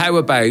how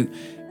about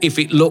if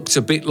it looked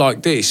a bit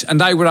like this? And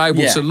they were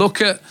able to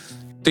look at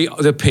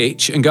the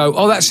pitch and go,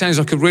 oh, that sounds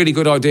like a really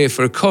good idea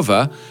for a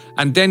cover.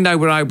 And then they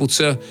were able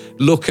to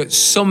look at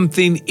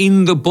something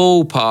in the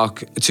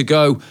ballpark to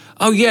go,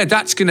 oh yeah,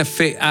 that's going to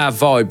fit our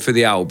vibe for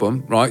the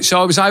album, right? So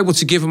I was able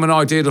to give them an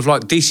idea of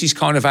like, this is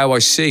kind of how I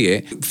see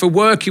it. For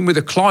working with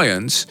a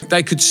client,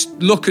 they could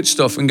look at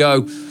stuff and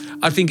go,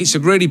 I think it's a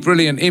really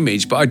brilliant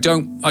image, but I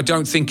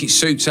don't think it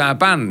suits our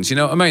band. You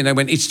know what I mean? They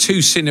went, it's too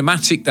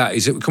cinematic, that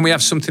is. Can we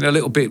have something a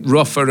little bit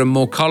rougher and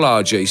more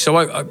collagey? So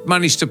I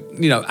managed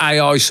to,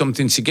 AI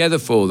something together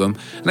for them.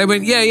 And they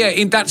went,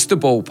 yeah, that's the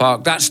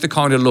ballpark. That's the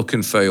kind of look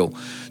and feel.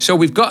 So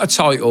we've got a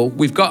title,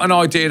 we've got an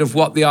idea of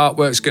what the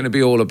artwork's going to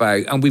be all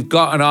about, and we've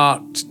got an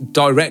art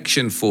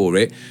direction for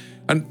it.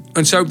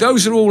 And so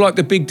those are all like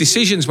the big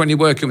decisions when you're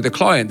working with a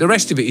client. The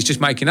rest of it is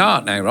just making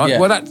art now, right? Yeah.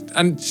 Well,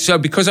 and so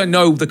because I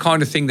know the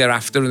kind of thing they're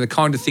after and the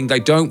kind of thing they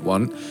don't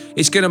want,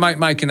 it's going to make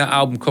making that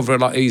album cover a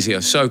lot easier.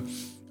 So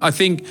I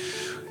think,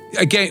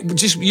 again,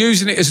 just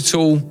using it as a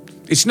tool,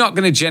 it's not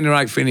going to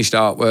generate finished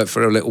artwork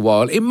for a little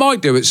while. It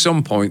might do at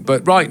some point,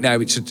 but right now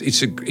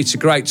it's a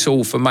great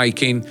tool for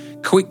making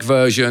quick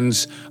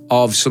versions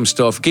of some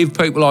stuff. Give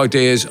people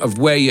ideas of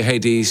where your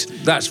head is.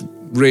 That's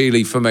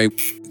really for me.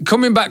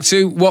 Coming back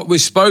to what we're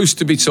supposed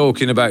to be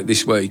talking about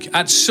this week,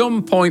 at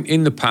some point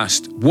in the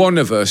past, one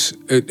of us,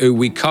 who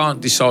we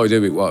can't decide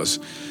who it was,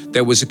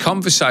 there was a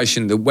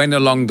conversation that went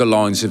along the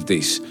lines of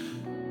this.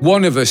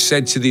 One of us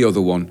said to the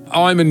other one,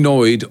 I'm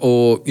annoyed,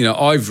 or,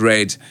 I've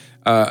read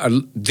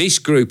this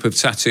group of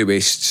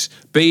tattooists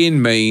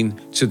being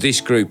mean to this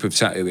group of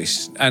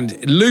tattooists.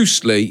 And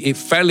loosely, it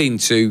fell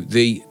into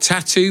the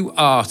tattoo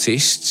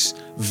artists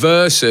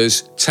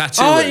versus tattooers.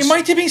 Oh, it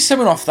might have been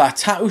someone off that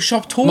tattoo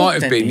shop talk.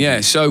 Might have been,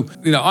 yeah. So,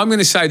 I'm going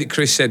to say that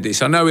Chris said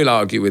this. I know he'll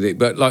argue with it,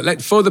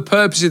 but for the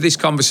purpose of this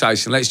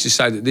conversation, let's just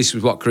say that this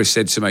was what Chris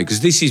said to me, because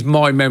this is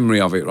my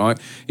memory of it, right?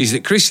 Is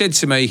that Chris said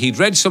to me he'd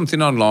read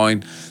something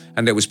online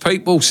and there was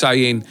people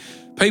saying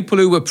people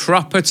who were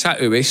proper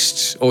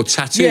tattooists or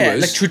tattooers. Yeah,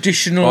 like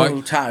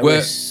traditional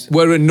tattooists.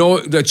 Were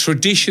annoyed. The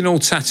traditional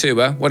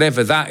tattooer,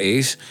 whatever that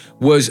is,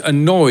 was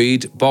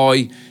annoyed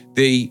by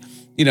the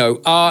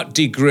art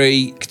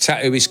degree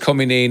tattooists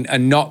coming in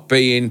and not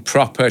being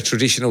proper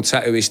traditional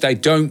tattooists. They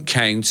don't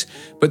count.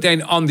 But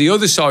then on the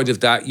other side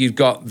of that, you've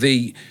got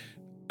the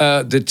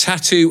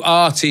tattoo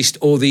artist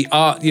or the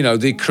art,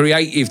 the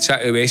creative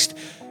tattooist,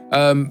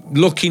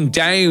 looking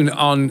down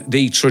on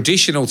the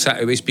traditional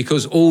tattooist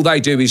because all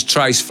they do is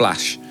trace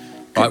flash.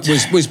 Right?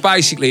 Was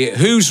basically it.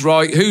 Who's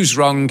right, who's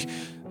wrong,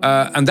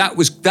 and that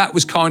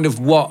was kind of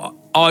what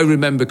I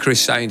remember Chris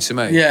saying to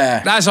me.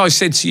 Yeah. As I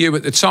said to you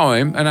at the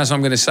time, and as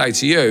I'm going to say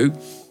to you,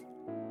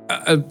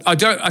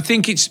 I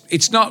think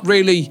it's not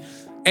really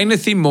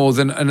anything more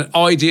than an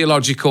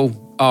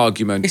ideological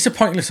argument. It's a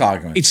pointless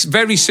argument. It's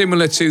very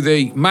similar to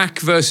the Mac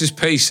versus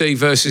PC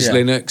versus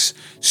Linux,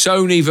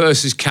 Sony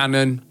versus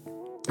Canon,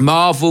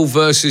 Marvel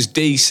versus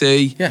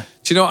DC. Yeah.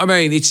 Do you know what I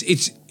mean?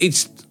 It's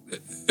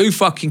who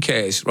fucking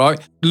cares, right?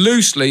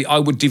 Loosely, I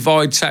would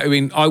divide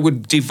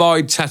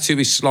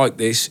tattooists like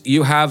this.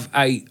 You have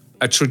a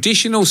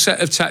traditional set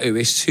of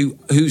tattooists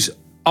whose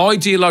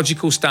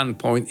ideological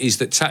standpoint is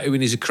that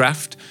tattooing is a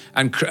craft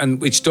and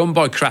it's done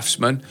by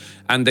craftsmen,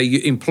 and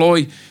they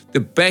employ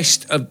the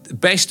best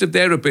of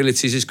their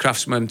abilities as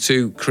craftsmen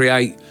to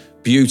create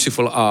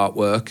beautiful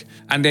artwork.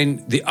 And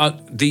then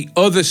the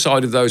other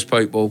side of those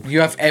people, you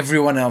have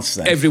everyone else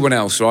there. Everyone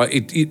else,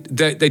 right?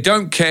 They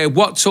don't care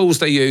what tools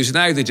they use and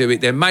how they do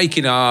it. They're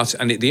making art,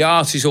 and the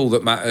art is all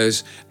that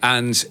matters.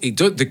 And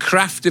the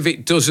craft of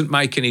it doesn't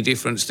make any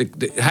difference.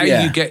 How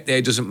you get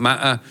there doesn't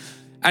matter.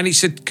 And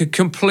it's a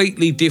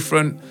completely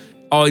different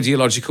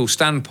ideological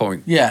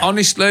standpoint. Yeah.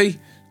 Honestly,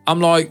 I'm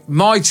like,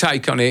 my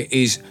take on it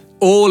is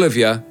all of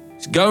you,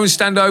 go and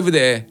stand over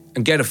there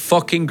and get a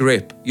fucking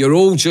grip. You're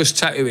all just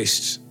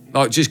tattooists.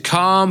 Like, just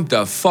calm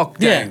the fuck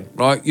down,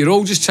 right? You're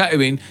all just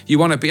tattooing. You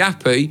want to be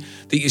happy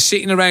that you're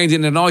sitting around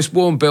in a nice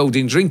warm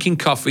building, drinking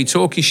coffee,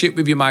 talking shit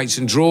with your mates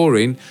and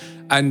drawing,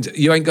 and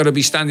you ain't got to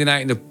be standing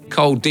out in the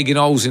cold digging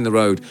holes in the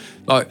road.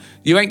 Like,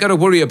 you ain't got to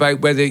worry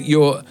about whether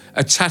you're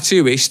a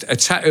tattooist, a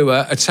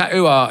tattooer, a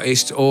tattoo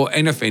artist, or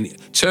anything.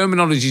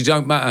 Terminology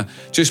don't matter.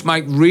 Just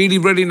make really,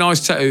 really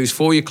nice tattoos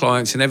for your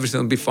clients and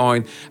everything will be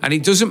fine. And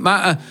it doesn't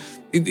matter.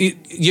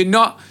 You're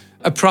not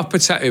a proper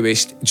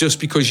tattooist just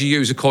because you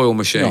use a coil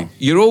machine. No.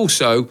 You're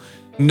also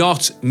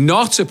not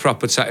a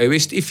proper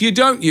tattooist if you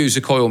don't use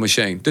a coil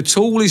machine. The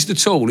tool is the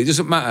tool. It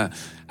doesn't matter.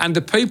 And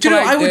the people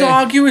I would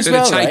argue as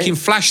well, are taking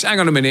flash. Hang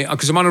on a minute,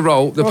 because I'm on a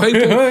roll.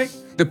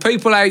 The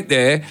people out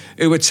there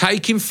who are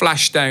taking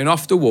flash down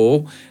off the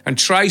wall and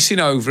tracing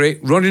over it,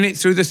 running it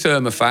through the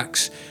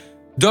Thermofax,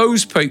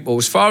 those people,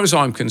 as far as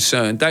I'm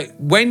concerned,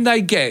 when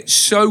they get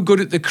so good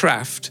at the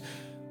craft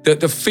that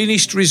the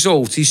finished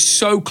result is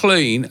so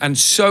clean and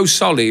so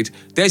solid,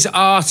 there's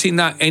art in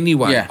that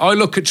anyway. Yeah. I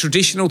look at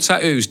traditional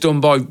tattoos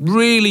done by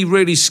really,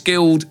 really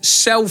skilled,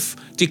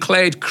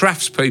 self-declared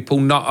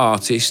craftspeople, not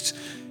artists,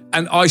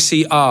 and I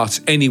see art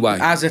anyway.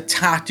 As a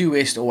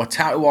tattooist or a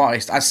tattoo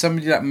artist, as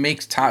somebody that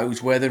makes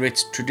tattoos, whether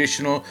it's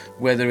traditional,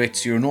 whether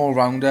it's you're an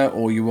all-rounder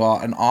or you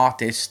are an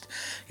artist,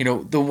 you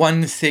know, the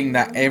one thing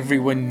that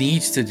everyone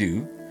needs to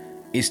do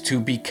is to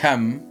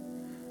become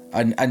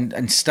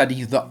and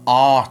study the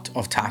art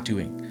of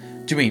tattooing.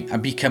 Do you mean?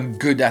 And become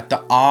good at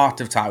the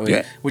art of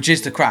tattooing, which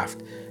is the craft.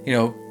 You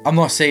know, I'm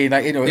not saying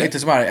that, you know, it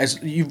doesn't matter.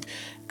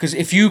 Because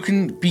if you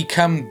can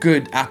become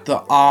good at the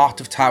art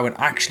of tattooing,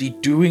 actually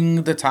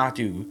doing the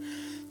tattoo,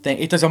 then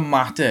it doesn't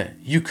matter.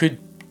 You could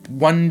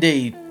one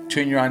day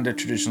turn your hand at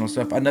traditional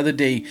stuff. Another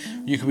day,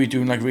 you could be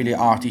doing like really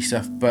arty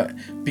stuff. But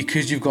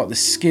because you've got the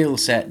skill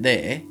set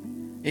there,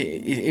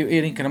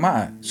 it ain't gonna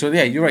matter. So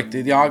yeah, you're right.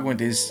 The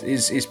argument is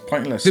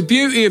pointless. The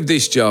beauty of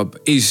this job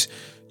is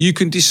you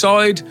can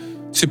decide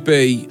to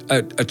be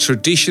a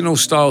traditional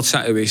style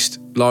tattooist,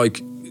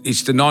 like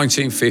it's the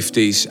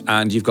 1950s,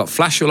 and you've got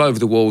flash all over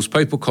the walls.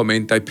 People come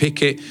in, they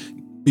pick it,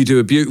 you do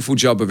a beautiful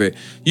job of it.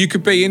 You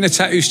could be in a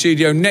tattoo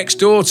studio next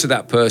door to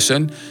that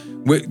person,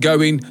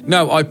 going,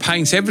 no, I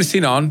paint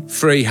everything on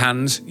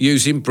freehand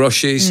using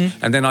brushes,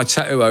 and then I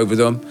tattoo over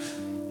them.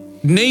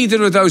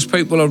 Neither of those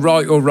people are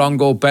right or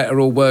wrong or better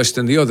or worse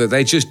than the other.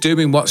 They're just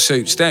doing what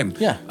suits them.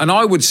 Yeah. And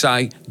I would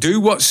say, do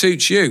what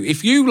suits you.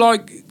 If you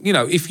like, you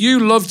know, if you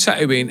love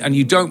tattooing and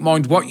you don't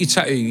mind what you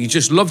tattoo, you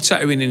just love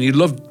tattooing and you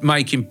love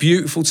making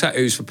beautiful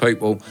tattoos for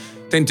people,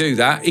 then do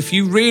that. If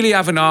you really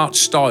have an art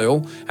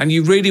style and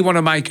you really want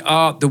to make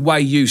art the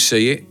way you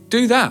see it,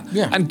 do that.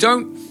 Yeah. And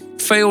don't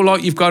feel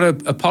like you've got to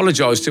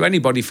apologise to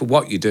anybody for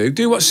what you do.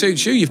 Do what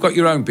suits you. You've got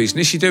your own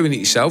business. You're doing it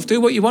yourself.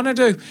 Do what you want to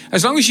do.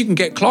 As long as you can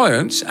get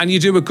clients and you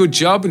do a good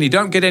job and you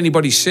don't get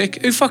anybody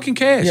sick, who fucking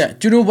cares? Yeah.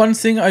 Do you know one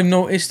thing I've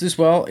noticed as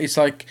well? It's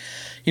like,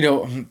 you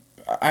know,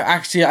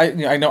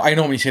 I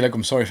normally say like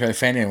I'm sorry if I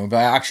offend anyone, but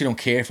I actually don't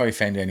care if I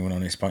offend anyone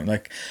on this point.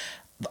 Like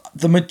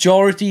the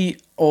majority,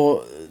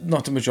 or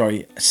not the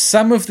majority,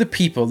 some of the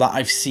people that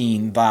I've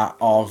seen that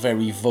are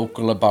very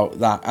vocal about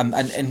that,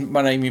 and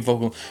when I mean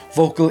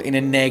vocal in a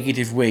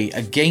negative way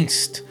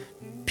against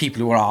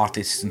people who are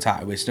artists and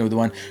tattooists, you know, the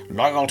one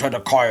loyal to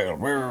the coil.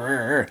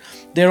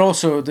 They're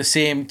also the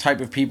same type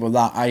of people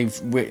that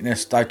I've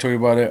witnessed. I told you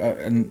about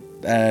it in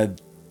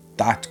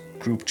that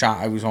group chat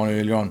I was on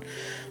earlier on,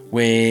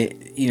 where,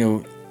 you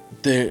know,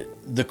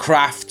 the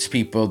crafts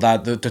people,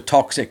 that the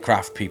toxic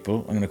craft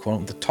people, I'm going to call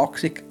them the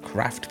toxic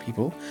craft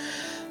people,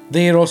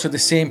 they're also the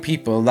same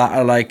people that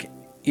are like,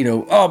 you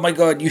know, oh my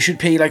God, you should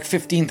pay like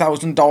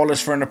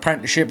 $15,000 for an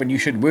apprenticeship and you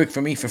should work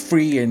for me for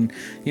free. And,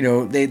 you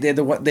know,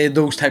 they're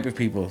those type of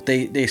people.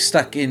 They're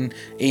stuck in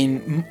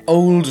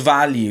old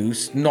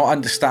values, not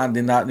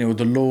understanding that, you know,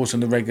 the laws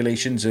and the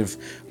regulations have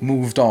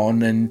moved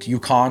on and you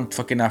can't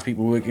fucking have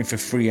people working for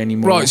free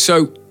anymore. Right,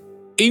 so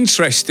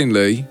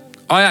interestingly,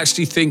 I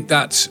actually think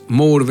that's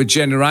more of a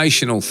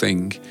generational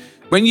thing.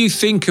 When you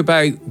think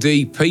about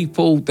the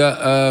people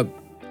that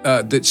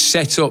that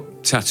set up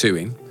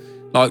tattooing,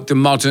 like the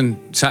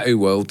modern tattoo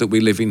world that we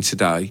live in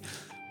today,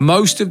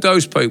 most of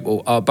those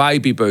people are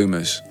baby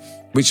boomers,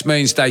 which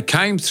means they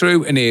came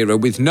through an era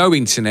with no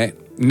internet,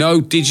 no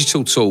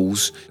digital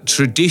tools.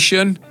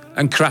 Tradition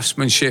and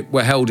craftsmanship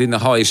were held in the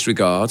highest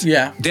regard.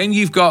 Yeah. Then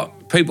you've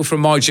got people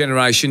from my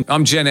generation.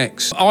 I'm Gen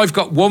X. I've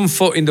got one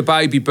foot in the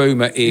baby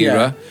boomer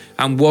era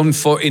and one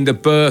foot in the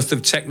birth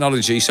of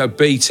technology, so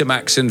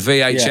Betamax and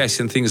VHS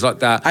and things like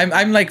that.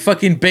 I'm like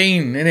fucking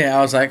Bane, innit? I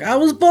was like, I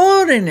was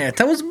born in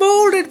it. I was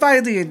molded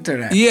by the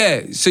internet.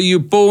 Yeah, so you're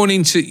born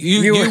into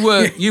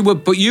you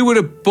would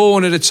have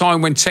born at a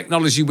time when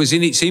technology was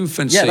in its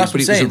infancy, but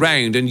it was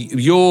around, and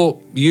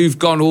you've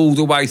gone all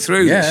the way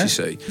through this.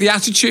 You see, the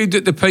attitude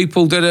that the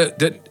people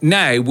that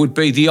now would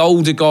be the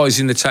older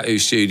guys in the tattoo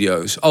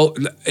studios,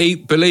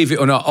 believe it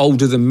or not,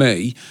 older than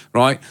me,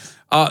 right?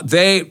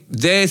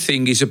 Their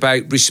thing is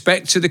about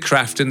respect to the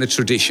craft and the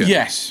tradition.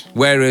 Yes.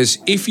 Whereas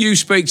if you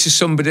speak to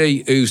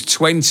somebody who's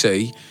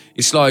 20,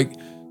 it's like,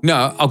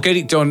 no, I'll get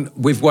it done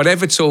with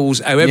whatever tools,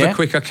 however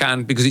quick I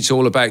can, because it's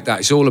all about that.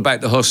 It's all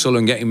about the hustle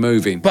and getting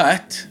moving.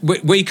 But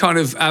we kind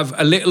of have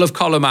a little of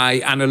column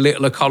A and a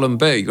little of column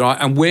B, right?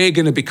 And we're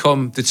going to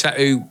become the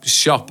tattoo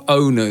shop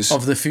owners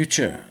of the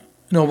future.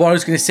 No, what I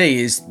was going to say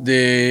is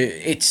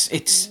it's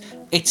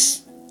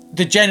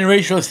the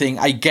generational thing.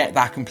 I get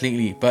that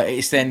completely, but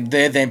it's then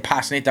they're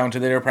passing it down to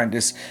their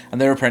apprentice,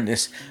 and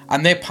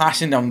they're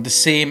passing down the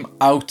same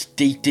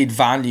outdated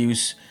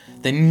values.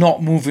 They're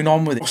not moving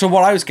on with it. So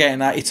what I was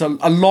getting at, it's a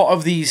lot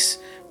of these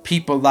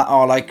people that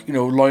are like, you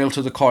know, loyal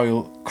to the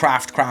coil,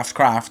 craft,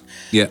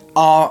 Yeah.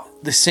 are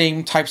the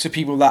same types of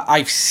people that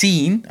I've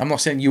seen. I'm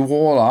not saying you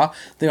all are.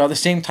 They are the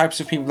same types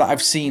of people that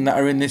I've seen that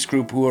are in this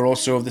group who are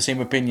also of the same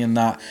opinion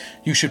that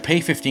you should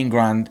pay 15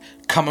 grand,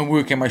 come and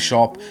work in my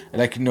shop,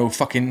 like, you know,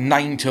 fucking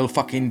 9 till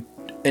fucking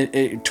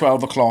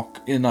 12 o'clock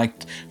in the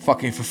night,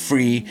 fucking for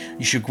free.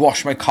 You should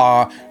wash my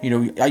car, you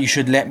know, you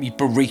should let me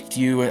berate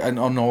you and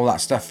all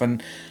that stuff.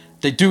 And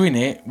they're doing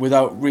it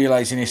without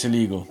realizing it's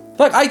illegal.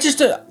 Like, I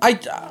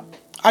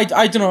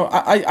don't know.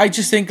 I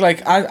just think,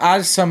 like,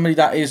 as somebody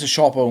that is a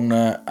shop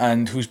owner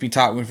and who's been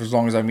tattooing for as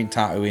long as I've been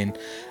tattooing,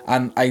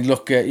 and I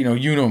look at,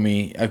 you know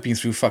me, I've been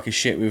through fucking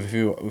shit with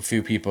a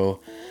few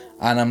people,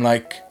 and I'm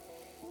like,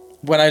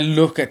 when I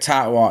look at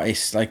tattoo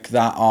artists like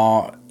that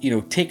are, you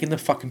know, taking the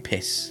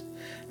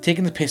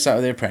piss out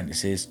of their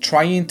apprentices,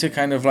 trying to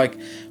kind of like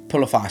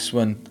pull a fast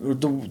one.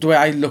 The way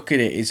I look at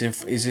it is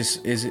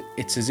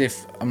it's as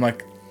if I'm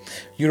like,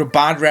 you're a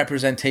bad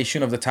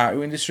representation of the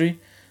tattoo industry.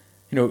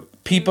 You know,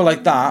 people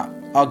like that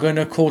are going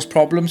to cause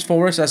problems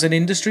for us as an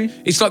industry.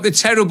 It's like the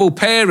terrible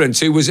parent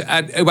who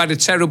had a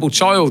terrible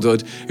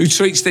childhood, who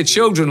treats their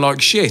children like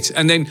shit,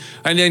 and then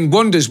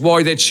wonders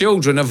why their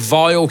children are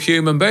vile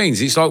human beings.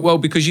 It's like, well,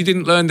 because you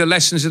didn't learn the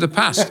lessons of the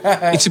past.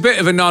 It's a bit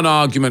of a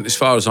non-argument as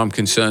far as I'm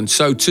concerned.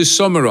 So to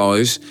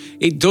summarise,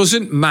 it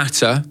doesn't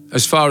matter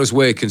as far as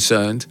we're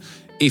concerned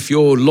if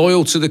you're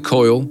loyal to the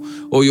coil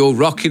or you're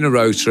rocking a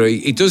rotary.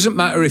 It doesn't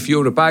matter if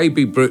you're a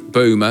baby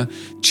boomer,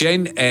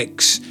 Gen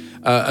X,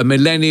 a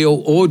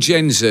millennial or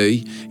Gen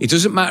Z. It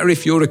doesn't matter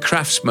if you're a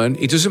craftsman.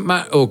 It doesn't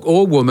matter,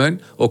 or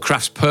woman, or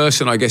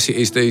craftsperson, I guess it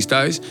is these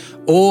days,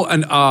 or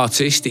an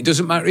artist. It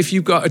doesn't matter if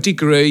you've got a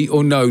degree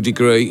or no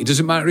degree. It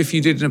doesn't matter if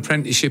you did an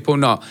apprenticeship or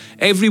not.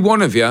 Every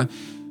one of you,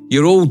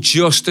 you're all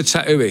just a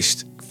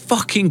tattooist.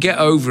 Fucking get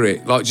over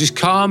it. Like, just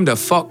calm the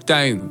fuck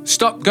down.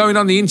 Stop going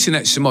on the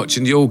internet so much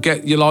and you'll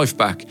get your life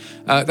back.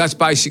 That's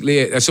basically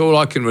it. That's all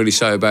I can really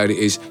say about it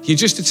is, you're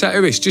just a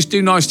tattooist. Just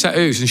do nice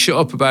tattoos and shut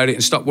up about it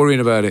and stop worrying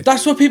about it.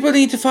 That's what people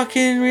need to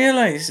fucking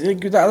realise.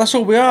 That's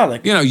all we are.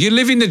 Like, you know, you're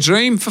living the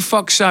dream, for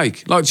fuck's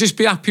sake. Like, just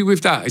be happy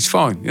with that. It's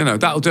fine. You know,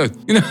 that'll do.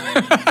 You know.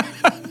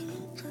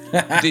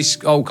 This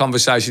whole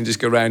conversation just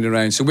go round and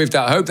round. So with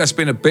that, I hope that's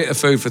been a bit of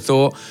food for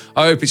thought.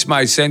 I hope it's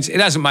made sense.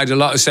 It hasn't made a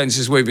lot of sense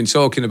as we've been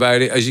talking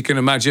about it, as you can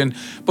imagine.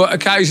 But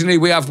occasionally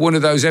we have one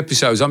of those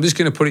episodes. I'm just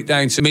going to put it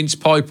down to mince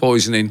pie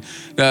poisoning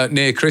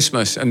near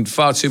Christmas and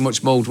far too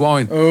much mulled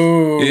wine.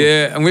 Oh.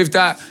 Yeah, and with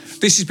that,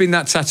 this has been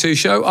That Tattoo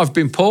Show. I've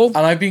been Paul. And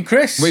I've been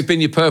Chris. We've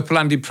been your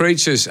purple-handed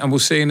preachers, and we'll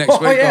see you next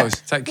week,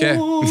 guys. Take care.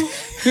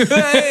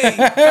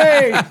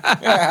 Hey!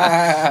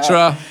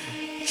 Ta-ra.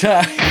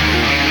 Ta.